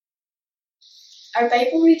Our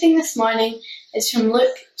Bible reading this morning is from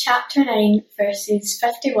Luke chapter 9, verses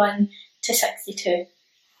 51 to 62.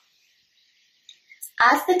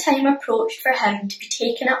 As the time approached for him to be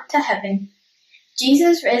taken up to heaven,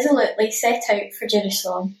 Jesus resolutely set out for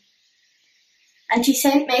Jerusalem. And he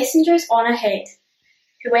sent messengers on ahead,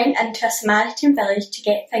 who went into a Samaritan village to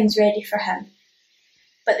get things ready for him.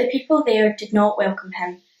 But the people there did not welcome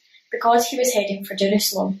him, because he was heading for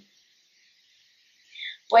Jerusalem.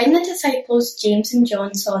 When the disciples James and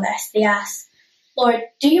John saw this, they asked, "Lord,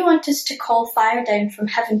 do you want us to call fire down from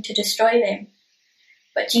heaven to destroy them?"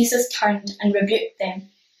 But Jesus turned and rebuked them.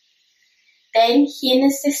 Then he and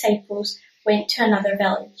his disciples went to another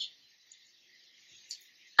village.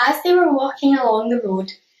 As they were walking along the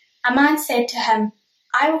road, a man said to him,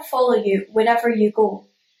 "I will follow you wherever you go."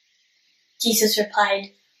 Jesus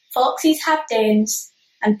replied, "Foxes have dens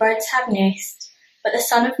and birds have nests, but the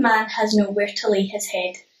Son of Man has nowhere to lay his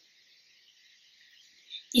head."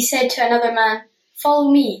 He said to another man, "Follow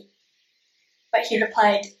me." But he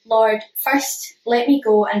replied, "Lord, first let me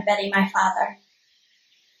go and bury my father."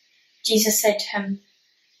 Jesus said to him,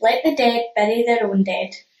 "Let the dead bury their own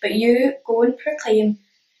dead, but you go and proclaim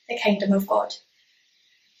the kingdom of God."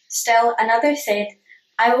 Still another said,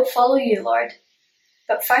 "I will follow you, Lord,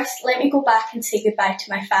 but first let me go back and say goodbye to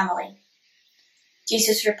my family."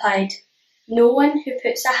 Jesus replied, "No one who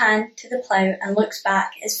puts a hand to the plough and looks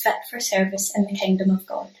back is fit for service in the kingdom of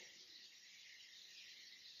God."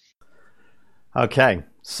 Okay,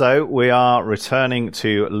 so we are returning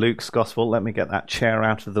to Luke's Gospel. Let me get that chair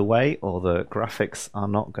out of the way, or the graphics are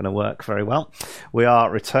not going to work very well. We are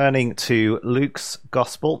returning to Luke's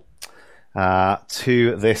Gospel,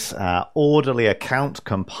 to this orderly account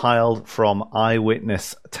compiled from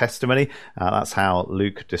eyewitness testimony. That's how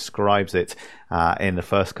Luke describes it in the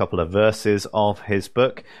first couple of verses of his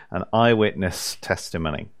book, an eyewitness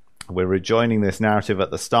testimony. We're rejoining this narrative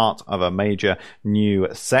at the start of a major new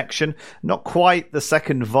section. Not quite the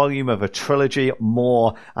second volume of a trilogy,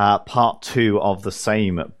 more part 2 of the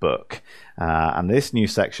same book. And this new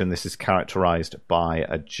section, this is characterized by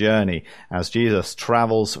a journey as Jesus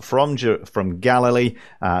travels from Galilee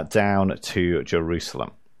down to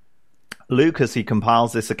Jerusalem. Luke, as he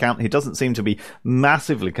compiles this account, he doesn't seem to be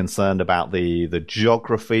massively concerned about the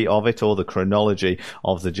geography of it or the chronology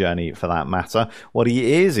of the journey for that matter. What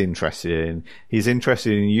he is interested in, he's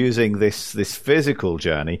interested in using this physical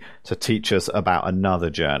journey to teach us about another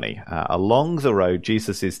journey. Along the road,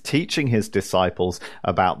 Jesus is teaching his disciples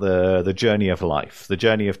about the journey of life, the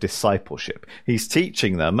journey of discipleship. He's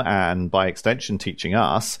teaching them, and by extension teaching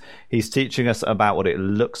us, he's teaching us about what it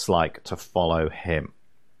looks like to follow him.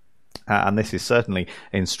 And this is certainly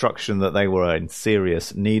instruction that they were in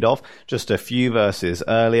serious need of. Just a few verses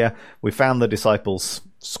earlier, we found the disciples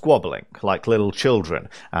squabbling like little children,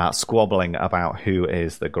 squabbling about who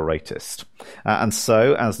is the greatest. And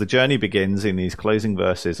so, as the journey begins in these closing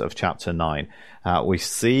verses of chapter 9, we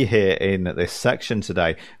see here in this section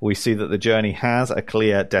today, we see that the journey has a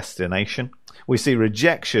clear destination. We see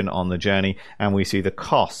rejection on the journey, and we see the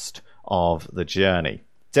cost of the journey.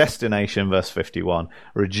 Destination, verse 51,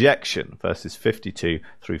 rejection, verses 52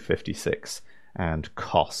 through 56, and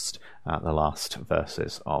cost, the last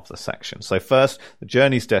verses of the section. So first, the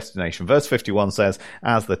journey's destination. Verse 51 says,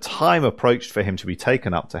 "As the time approached for him to be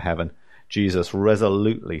taken up to heaven, Jesus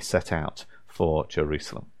resolutely set out for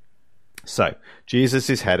Jerusalem." So, Jesus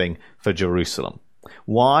is heading for Jerusalem.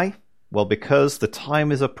 Why? Well, because the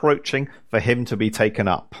time is approaching for him to be taken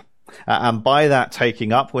up. And by that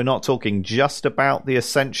taking up, we're not talking just about the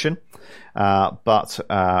ascension, but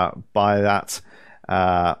by that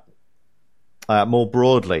more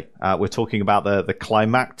broadly, we're talking about the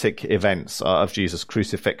climactic events of Jesus'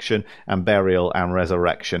 crucifixion and burial and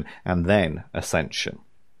resurrection, and then ascension.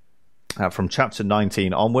 From chapter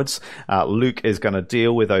 19 onwards, Luke is going to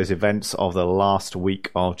deal with those events of the last week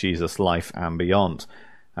of Jesus' life and beyond.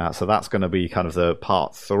 So that's going to be kind of the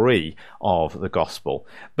part 3 of the gospel.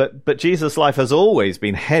 But Jesus' life has always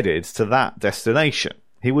been headed to that destination.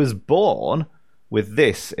 He was born with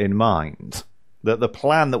this in mind, that the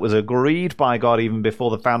plan that was agreed by God even before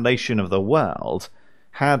the foundation of the world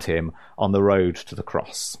had him on the road to the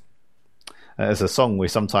cross. There's a song we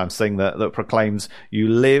sometimes sing that proclaims, "You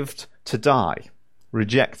lived to die,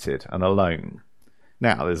 rejected and alone."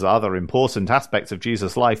 Now, there's other important aspects of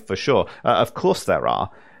Jesus' life for sure. Of course there are.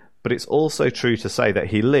 But it's also true to say that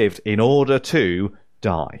he lived in order to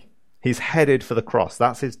die. He's headed for the cross.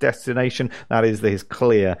 That's his destination. That is his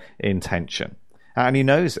clear intention. And he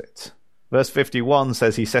knows it. Verse 51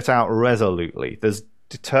 says he set out resolutely. There's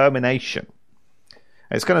determination.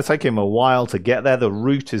 It's going to take him a while to get there. The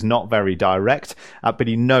route is not very direct, but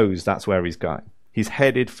he knows that's where he's going. He's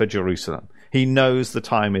headed for Jerusalem. He knows the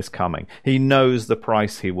time is coming. He knows the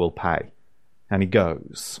price he will pay. And he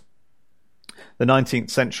goes. The 19th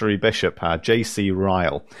century bishop, J.C.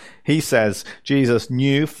 Ryle, he says Jesus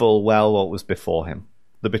knew full well what was before him.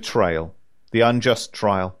 The betrayal, the unjust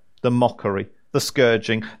trial, the mockery, the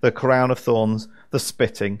scourging, the crown of thorns, the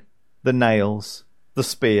spitting, the nails, the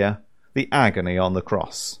spear, the agony on the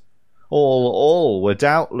cross. All were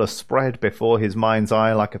doubtless spread before his mind's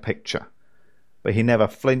eye like a picture. But he never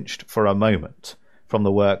flinched for a moment from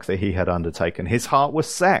the work that he had undertaken. His heart was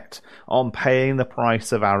set on paying the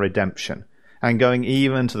price of our redemption and going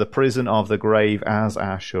even to the prison of the grave as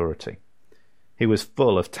our surety. He was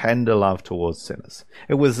full of tender love towards sinners.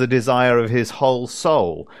 It was the desire of his whole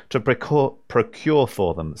soul to procure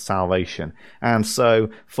for them salvation, and so,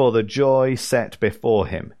 for the joy set before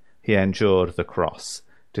him, he endured the cross,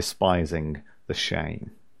 despising the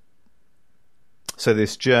shame. So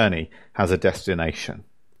this journey has a destination: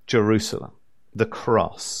 Jerusalem, the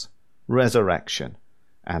cross, resurrection,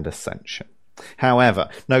 and ascension. However,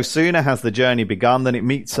 no sooner has the journey begun than it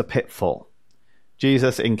meets a pitfall.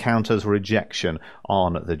 Jesus encounters rejection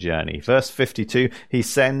on the journey. Verse 52, he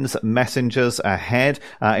sends messengers ahead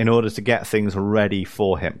in order to get things ready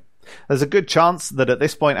for him. There's a good chance that at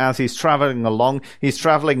this point, as he's traveling along, he's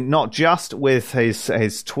traveling not just with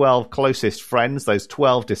his 12 closest friends, those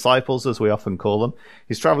 12 disciples, as we often call them.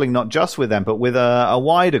 He's traveling not just with them, but with a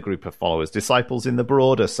wider group of followers, disciples in the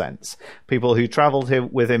broader sense. People who traveled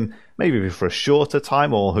with him maybe for a shorter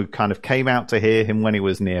time, or who kind of came out to hear him when he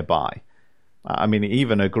was nearby. I mean,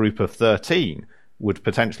 even a group of 13 would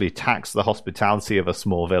potentially tax the hospitality of a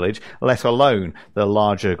small village, let alone the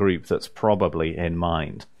larger group that's probably in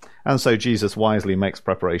mind. And so Jesus wisely makes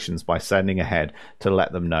preparations by sending ahead to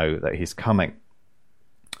let them know that he's coming.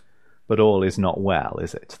 But all is not well,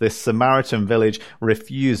 is it? This Samaritan village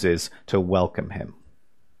refuses to welcome him.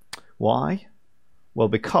 Why? Well,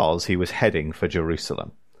 because he was heading for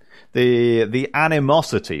Jerusalem. The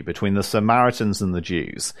animosity between the Samaritans and the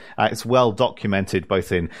Jews, it's well documented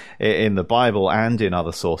both in the Bible and in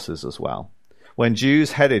other sources as well. When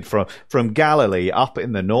Jews headed from Galilee up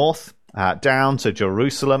in the north, down to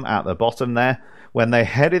Jerusalem at the bottom there, when they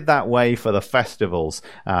headed that way for the festivals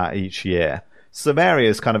each year, Samaria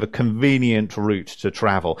is kind of a convenient route to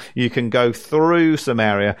travel. You can go through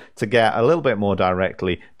Samaria to get a little bit more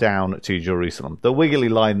directly down to Jerusalem. The wiggly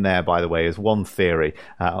line there, by the way, is one theory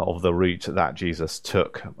of the route that Jesus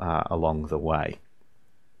took along the way.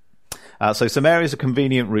 So Samaria is a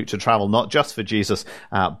convenient route to travel, not just for Jesus,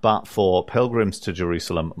 but for pilgrims to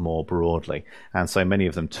Jerusalem more broadly. And so many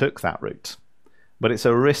of them took that route. But it's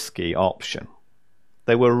a risky option.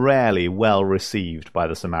 They were rarely well received by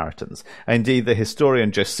the Samaritans. Indeed, the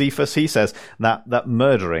historian Josephus, he says that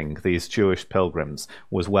murdering these Jewish pilgrims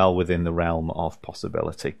was well within the realm of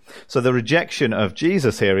possibility. So the rejection of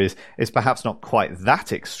Jesus here is perhaps not quite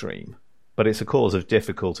that extreme, but it's a cause of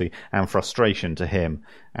difficulty and frustration to him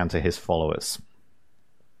and to his followers.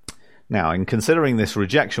 Now, in considering this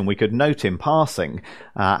rejection, we could note in passing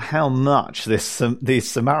how much these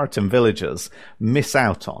Samaritan villagers miss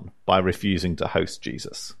out on by refusing to host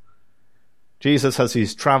Jesus. Jesus, as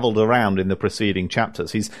he's travelled around in the preceding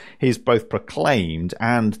chapters, he's both proclaimed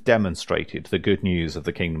and demonstrated the good news of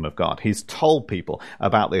the kingdom of God. He's told people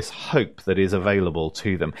about this hope that is available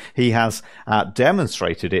to them. He has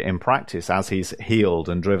demonstrated it in practice as he's healed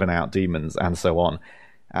and driven out demons and so on.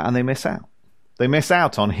 And they miss out. They miss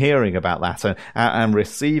out on hearing about that and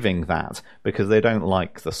receiving that because they don't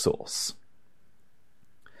like the source.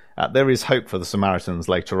 There is hope for the Samaritans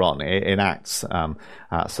later on. In Acts,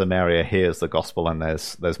 Samaria hears the gospel and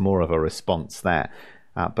there's more of a response there.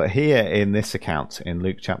 But here in this account, in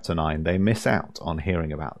Luke chapter 9, they miss out on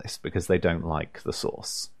hearing about this because they don't like the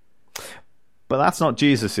source. But that's not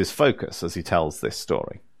Jesus' focus as he tells this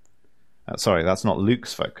story. That's not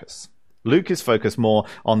Luke's focus. Luke is focused more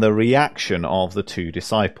on the reaction of the two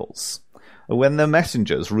disciples. When the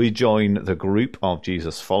messengers rejoin the group of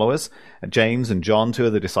Jesus' followers, James and John, two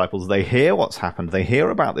of the disciples, they hear what's happened. They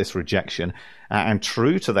hear about this rejection, and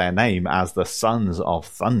true to their name as the sons of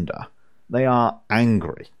thunder, they are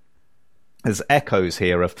angry. There's echoes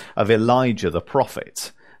here of Elijah the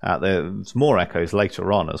prophet. There's more echoes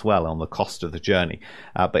later on as well on the cost of the journey.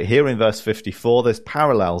 But here in verse 54, there's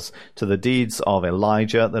parallels to the deeds of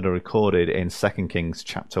Elijah that are recorded in 2 Kings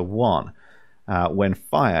chapter 1, when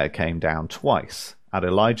fire came down twice at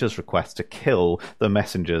Elijah's request to kill the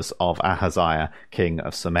messengers of Ahaziah, king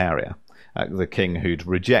of Samaria, the king who'd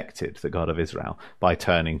rejected the God of Israel by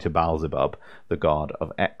turning to Baal-zebub, the god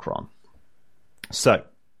of Ekron. So,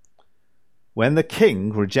 when the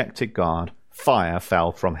king rejected God, fire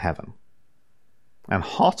fell from heaven. And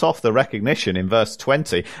hot off the recognition in verse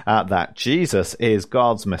 20 that Jesus is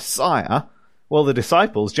God's Messiah, well, the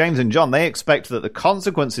disciples, James and John, they expect that the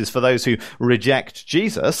consequences for those who reject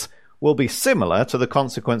Jesus will be similar to the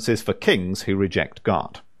consequences for kings who reject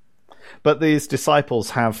God. But these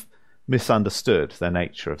disciples have misunderstood the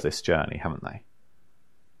nature of this journey, haven't they?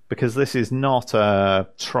 Because this is not a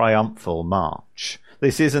triumphal march.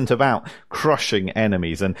 This isn't about crushing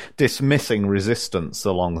enemies and dismissing resistance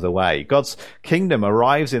along the way. God's kingdom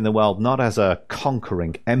arrives in the world not as a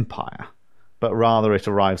conquering empire, but rather it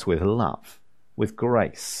arrives with love, with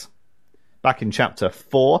grace. Back in chapter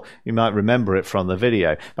 4, you might remember it from the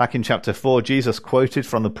video. Back in chapter 4, Jesus quoted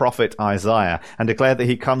from the prophet Isaiah and declared that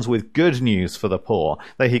he comes with good news for the poor,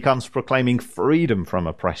 that he comes proclaiming freedom from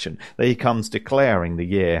oppression, that he comes declaring the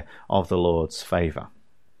year of the Lord's favour.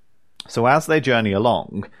 So as they journey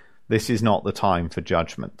along, this is not the time for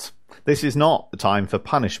judgment. This is not the time for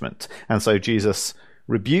punishment. And so Jesus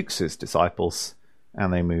rebukes his disciples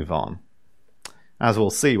and they move on. As we'll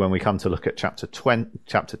see when we come to look at chapter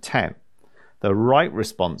 10, the right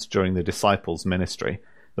response during the disciples' ministry,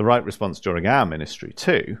 the right response during our ministry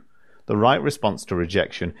too, the right response to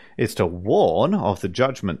rejection is to warn of the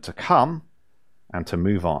judgment to come and to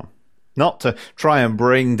move on. Not to try and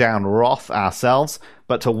bring down wrath ourselves,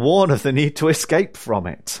 but to warn of the need to escape from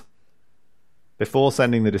it. Before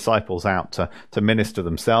sending the disciples out to minister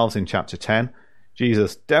themselves in chapter 10,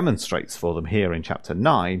 Jesus demonstrates for them here in chapter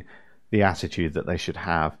 9 the attitude that they should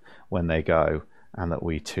have when they go and that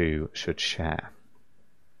we too should share.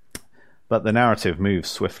 But the narrative moves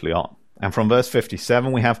swiftly on. And from verse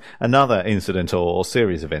 57, we have another incident or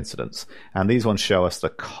series of incidents. And these ones show us the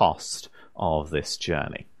cost of this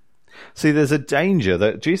journey. See, there's a danger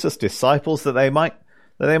that Jesus' disciples, that they might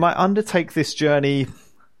undertake this journey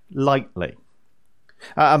lightly.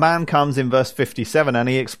 A man comes in verse 57 and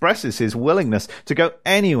he expresses his willingness to go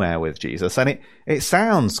anywhere with Jesus. And it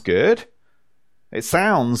sounds good. It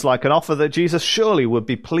sounds like an offer that Jesus surely would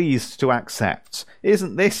be pleased to accept.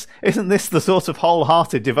 Isn't this the sort of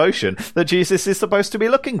wholehearted devotion that Jesus is supposed to be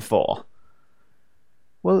looking for?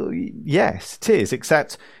 Well, yes, it is,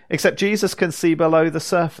 except Jesus can see below the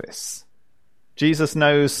surface. Jesus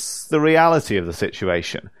knows the reality of the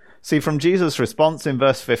situation. See, from Jesus' response in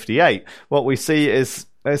verse 58, what we see is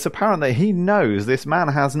it's apparent that he knows this man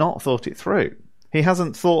has not thought it through. He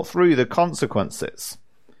hasn't thought through the consequences.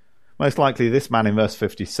 Most likely this man in verse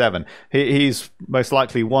 57, he's most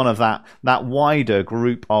likely one of that wider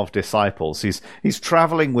group of disciples. He's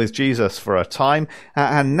travelling with Jesus for a time,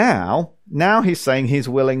 and now he's saying he's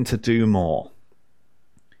willing to do more.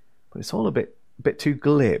 But it's all a bit too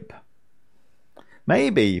glib.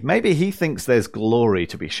 Maybe he thinks there's glory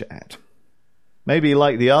to be shared. Maybe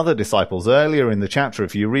like the other disciples earlier in the chapter,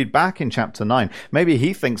 if you read back in chapter 9, maybe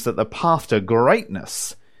he thinks that the path to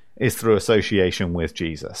greatness is through association with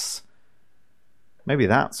Jesus. Maybe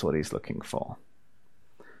that's what he's looking for.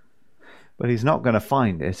 But he's not going to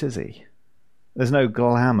find it, is he? There's no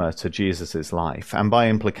glamour to Jesus' life, and by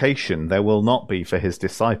implication, there will not be for his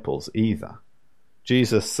disciples either.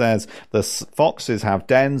 Jesus says, the foxes have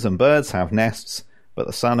dens and birds have nests, but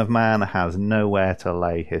the Son of Man has nowhere to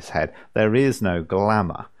lay his head. There is no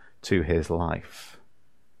glamour to his life.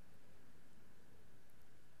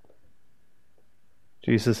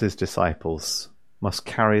 Jesus' disciples must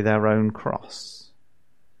carry their own cross.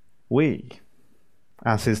 We,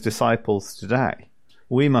 as his disciples today,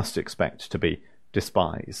 we must expect to be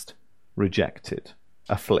despised, rejected,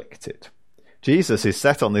 afflicted. Jesus is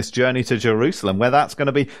set on this journey to Jerusalem, where that's going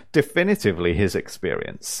to be definitively his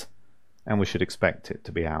experience, and we should expect it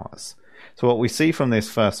to be ours. So what we see from this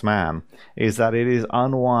first man is that it is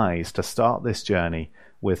unwise to start this journey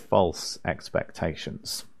with false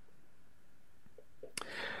expectations.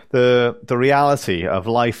 The reality of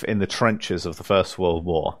life in the trenches of the First World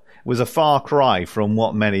War was a far cry from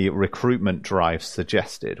what many recruitment drives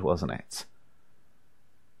suggested, wasn't it?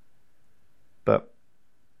 But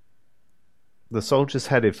the soldiers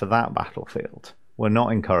headed for that battlefield were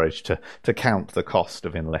not encouraged to count the cost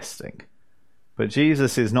of enlisting. But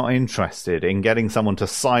Jesus is not interested in getting someone to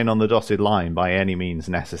sign on the dotted line by any means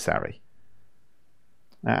necessary.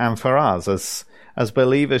 And for us, as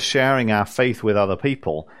believers sharing our faith with other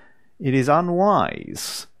people, it is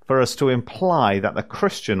unwise for us to imply that the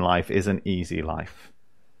Christian life is an easy life,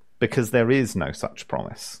 because there is no such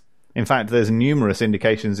promise. In fact, there's numerous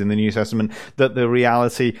indications in the New Testament that the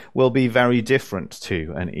reality will be very different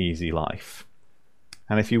to an easy life.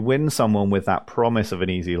 And if you win someone with that promise of an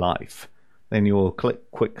easy life, then you will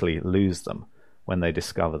quickly lose them when they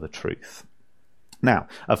discover the truth. Now,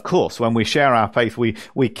 of course, when we share our faith, we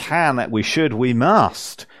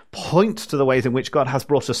must point to the ways in which God has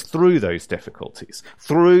brought us through those difficulties,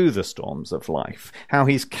 through the storms of life, how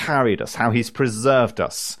he's carried us, how he's preserved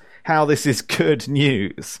us, how this is good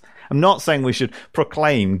news. I'm not saying we should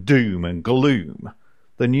proclaim doom and gloom.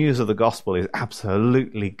 The news of the gospel is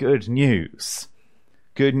absolutely good news.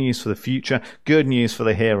 Good news for the future, good news for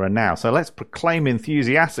the here and now. So let's proclaim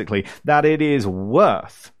enthusiastically that it is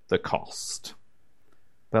worth the cost.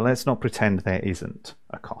 But let's not pretend there isn't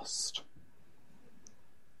a cost.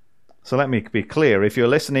 So let me be clear. If you're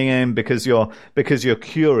listening in because you're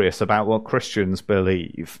curious about what Christians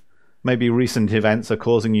believe, maybe recent events are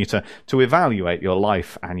causing you to evaluate your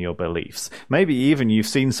life and your beliefs. Maybe even you've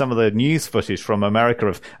seen some of the news footage from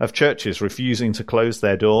America of churches refusing to close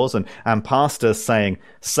their doors and pastors saying,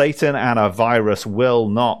 Satan and a virus will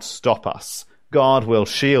not stop us. God will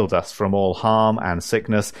shield us from all harm and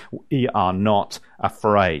sickness. We are not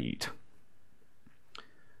afraid.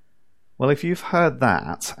 Well, if you've heard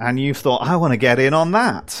that and you've thought, I want to get in on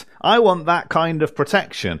that. I want that kind of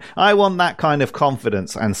protection. I want that kind of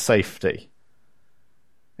confidence and safety.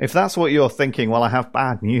 If that's what you're thinking, well, I have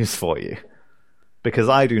bad news for you, because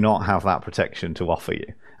I do not have that protection to offer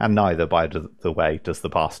you. And neither, by the way, does the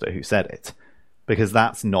pastor who said it, because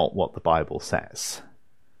that's not what the Bible says.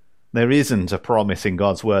 There isn't a promise in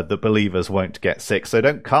God's word that believers won't get sick. So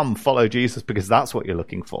don't come follow Jesus because that's what you're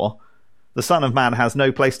looking for. The Son of Man has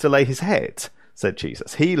no place to lay his head, said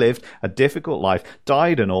Jesus. He lived a difficult life,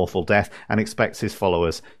 died an awful death, and expects his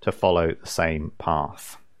followers to follow the same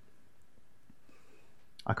path.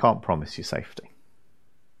 I can't promise you safety.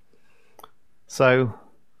 So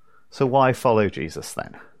why follow Jesus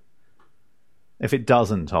then? If it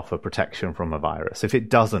doesn't offer protection from a virus, if it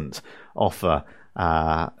doesn't offer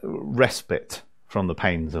respite from the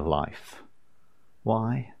pains of life.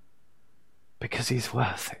 Why? Because he's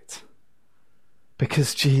worth it.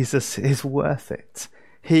 Because Jesus is worth it.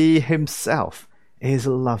 He himself is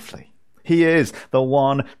lovely. He is the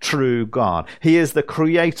one true God. He is the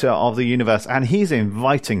creator of the universe, and he's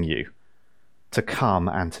inviting you to come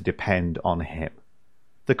and to depend on him.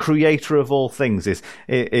 The creator of all things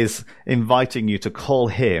is inviting you to call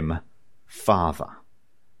him Father.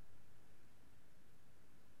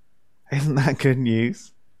 Isn't that good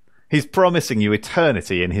news? He's promising you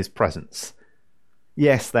eternity in his presence.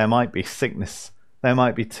 Yes, there might be sickness, there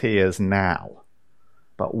might be tears now,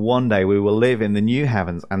 but one day we will live in the new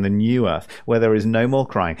heavens and the new earth, where there is no more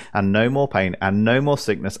crying and no more pain and no more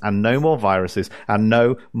sickness and no more viruses and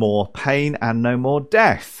no more pain and no more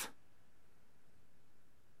death.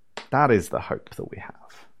 That is the hope that we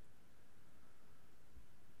have.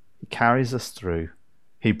 He carries us through.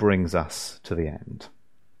 He brings us to the end.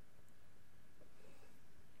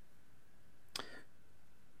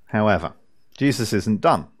 However, Jesus isn't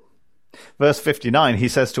done. Verse 59, he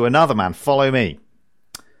says to another man, "Follow me."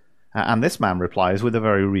 And this man replies with a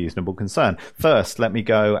very reasonable concern. "First, let me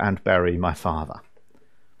go and bury my father."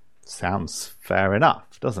 Sounds fair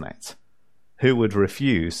enough, doesn't it? Who would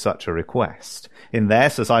refuse such a request? In their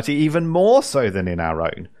society, even more so than in our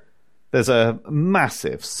own. There's a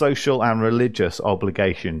massive social and religious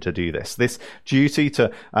obligation to do this. This duty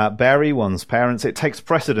to bury one's parents, it takes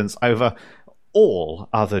precedence over all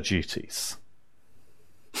other duties.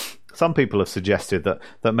 Some people have suggested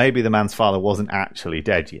that maybe the man's father wasn't actually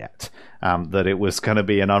dead yet, that it was going to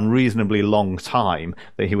be an unreasonably long time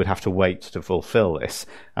that he would have to wait to fulfill this.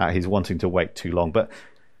 He's wanting to wait too long, but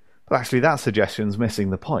actually that suggestion's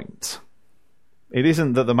missing the point. It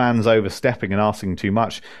isn't that the man's overstepping and asking too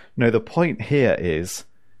much. No, the point here is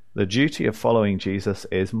the duty of following Jesus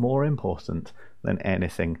is more important than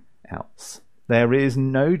anything else. There is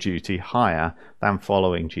no duty higher than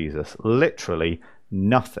following Jesus. Literally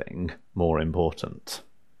nothing more important.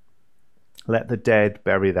 Let the dead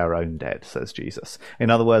bury their own dead, says Jesus. In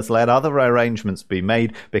other words, let other arrangements be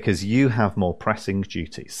made because you have more pressing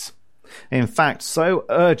duties. In fact, so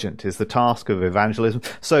urgent is the task of evangelism,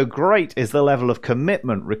 so great is the level of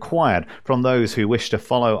commitment required from those who wish to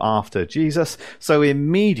follow after Jesus, so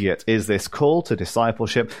immediate is this call to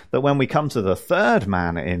discipleship that when we come to the third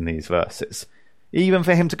man in these verses, even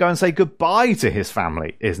for him to go and say goodbye to his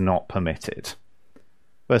family is not permitted.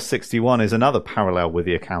 Verse 61 is another parallel with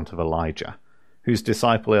the account of Elijah, whose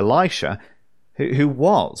disciple Elisha, who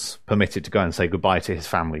was permitted to go and say goodbye to his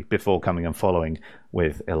family before coming and following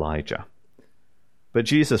with Elijah. But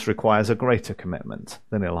Jesus requires a greater commitment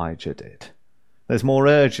than Elijah did. There's more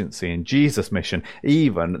urgency in Jesus' mission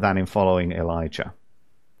even than in following Elijah.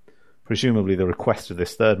 Presumably the request of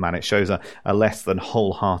this third man, it shows a less than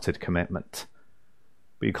wholehearted commitment.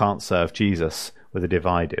 But you can't serve Jesus with a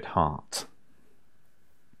divided heart.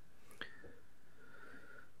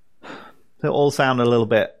 They all sound a little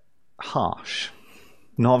bit harsh,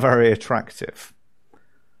 not very attractive.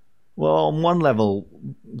 Well, on one level,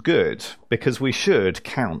 good, because we should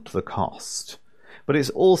count the cost. But it's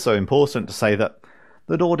also important to say that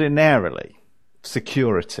ordinarily,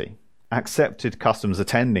 security, accepted customs,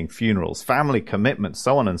 attending funerals, family commitments,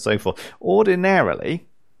 so on and so forth, ordinarily,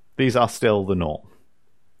 these are still the norm.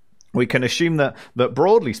 We can assume that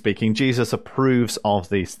broadly speaking, Jesus approves of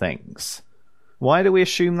these things. Why do we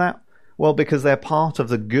assume that? Well, because they're part of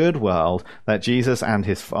the good world that Jesus and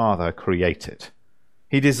his Father created.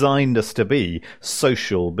 He designed us to be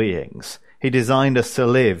social beings. He designed us to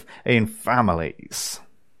live in families.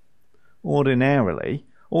 Ordinarily,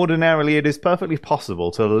 it is perfectly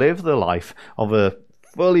possible to live the life of a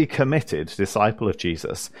fully committed disciple of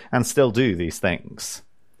Jesus and still do these things.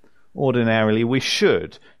 Ordinarily, we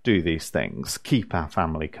should do these things, keep our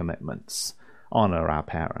family commitments, honour our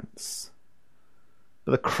parents.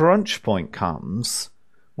 But the crunch point comes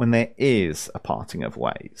when there is a parting of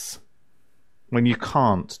ways, when you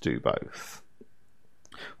can't do both.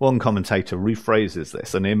 One commentator rephrases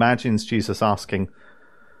this and imagines Jesus asking,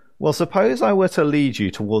 well, suppose I were to lead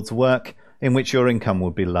you towards work in which your income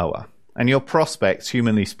would be lower, and your prospects,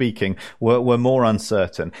 humanly speaking, were more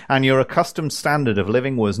uncertain, and your accustomed standard of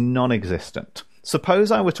living was non-existent.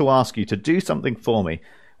 Suppose I were to ask you to do something for me,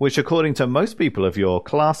 which according to most people of your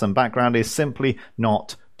class and background is simply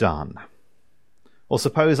not done. Or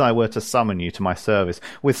suppose I were to summon you to my service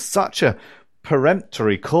with such a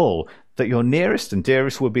peremptory call that your nearest and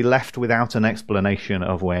dearest would be left without an explanation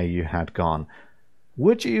of where you had gone.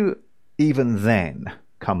 Would you even then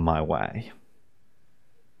come my way?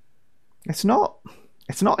 It's not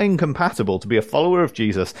incompatible to be a follower of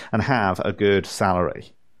Jesus and have a good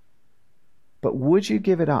salary. But would you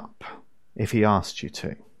give it up if he asked you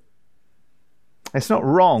to? It's not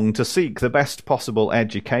wrong to seek the best possible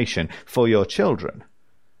education for your children.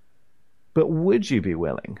 But would you be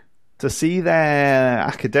willing to see their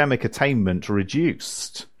academic attainment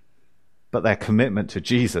reduced, but their commitment to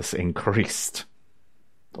Jesus increased?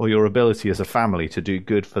 Or your ability as a family to do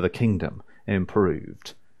good for the kingdom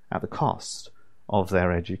improved at the cost of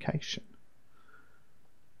their education?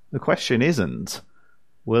 The question isn't,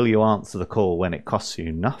 will you answer the call when it costs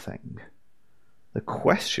you nothing? The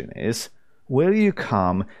question is, will you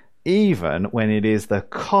come even when it is the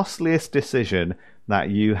costliest decision that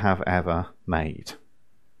you have ever made?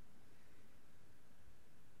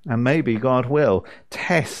 And maybe God will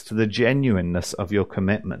test the genuineness of your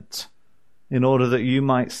commitment in order that you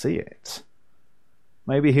might see it.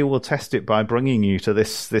 Maybe he will test it by bringing you to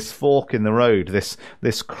this fork in the road,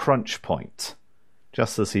 this crunch point,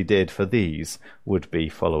 just as he did for these would-be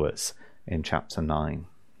followers in chapter 9.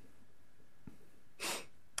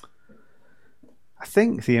 I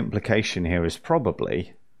think the implication here is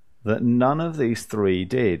probably that none of these three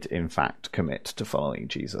did, in fact, commit to following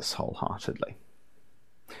Jesus wholeheartedly.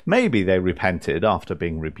 Maybe they repented after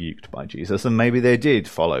being rebuked by Jesus, and maybe they did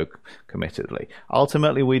follow committedly.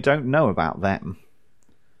 Ultimately, we don't know about them.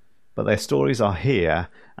 But their stories are here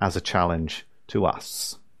as a challenge to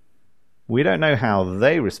us. We don't know how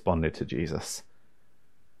they responded to Jesus,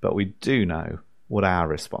 but we do know what our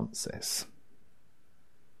response is.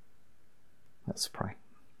 Let's pray.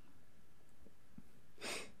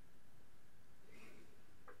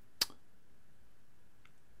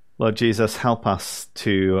 Lord Jesus, help us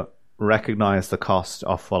to recognize the cost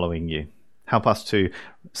of following you. Help us to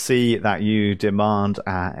see that you demand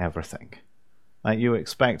our everything, that you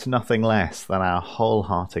expect nothing less than our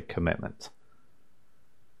wholehearted commitment.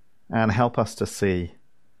 And help us to see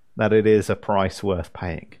that it is a price worth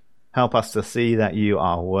paying. Help us to see that you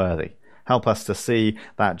are worthy. Help us to see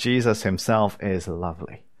that Jesus himself is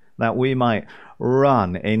lovely, that we might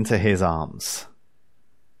run into his arms,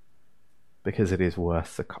 because it is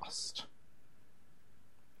worth the cost.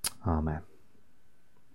 Amen.